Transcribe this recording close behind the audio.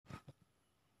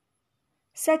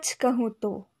Sach Kahun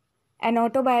To, an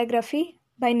autobiography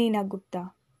by Neena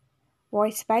Gupta,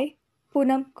 voiced by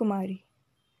Poonam Kumari.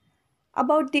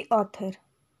 About the author.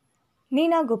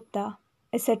 Neena Gupta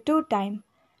is a two-time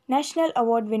National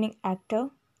Award-winning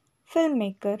actor,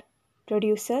 filmmaker,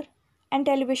 producer, and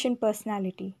television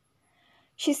personality.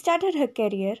 She started her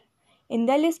career in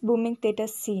Delhi's booming theatre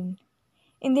scene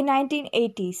in the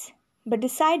 1980s, but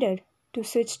decided to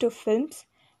switch to films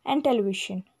and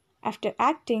television after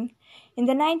acting in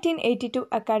the 1982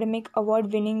 Academic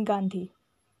Award-winning Gandhi.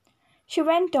 She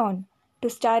went on to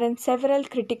star in several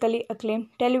critically acclaimed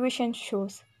television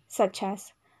shows such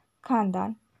as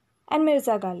Khandan and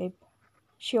Mirza Ghalib.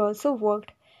 She also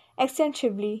worked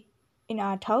extensively in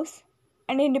art house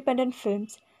and independent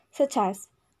films such as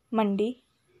Mandi,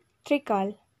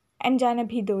 Trikal, and Jana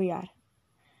Bhi Do Yaar.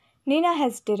 Neena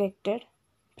has directed,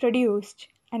 produced,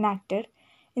 and acted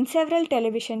in several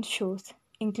television shows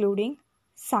including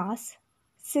Saas,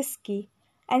 Siski,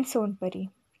 and Sonpari.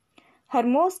 Her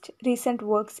most recent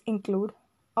works include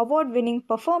award-winning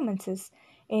performances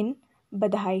in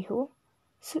Badhai Ho,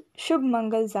 Shubh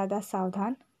Mangal Zyada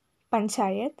Savdhan,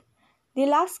 Panchayat, The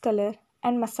Last Color,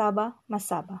 and Masaba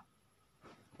Masaba.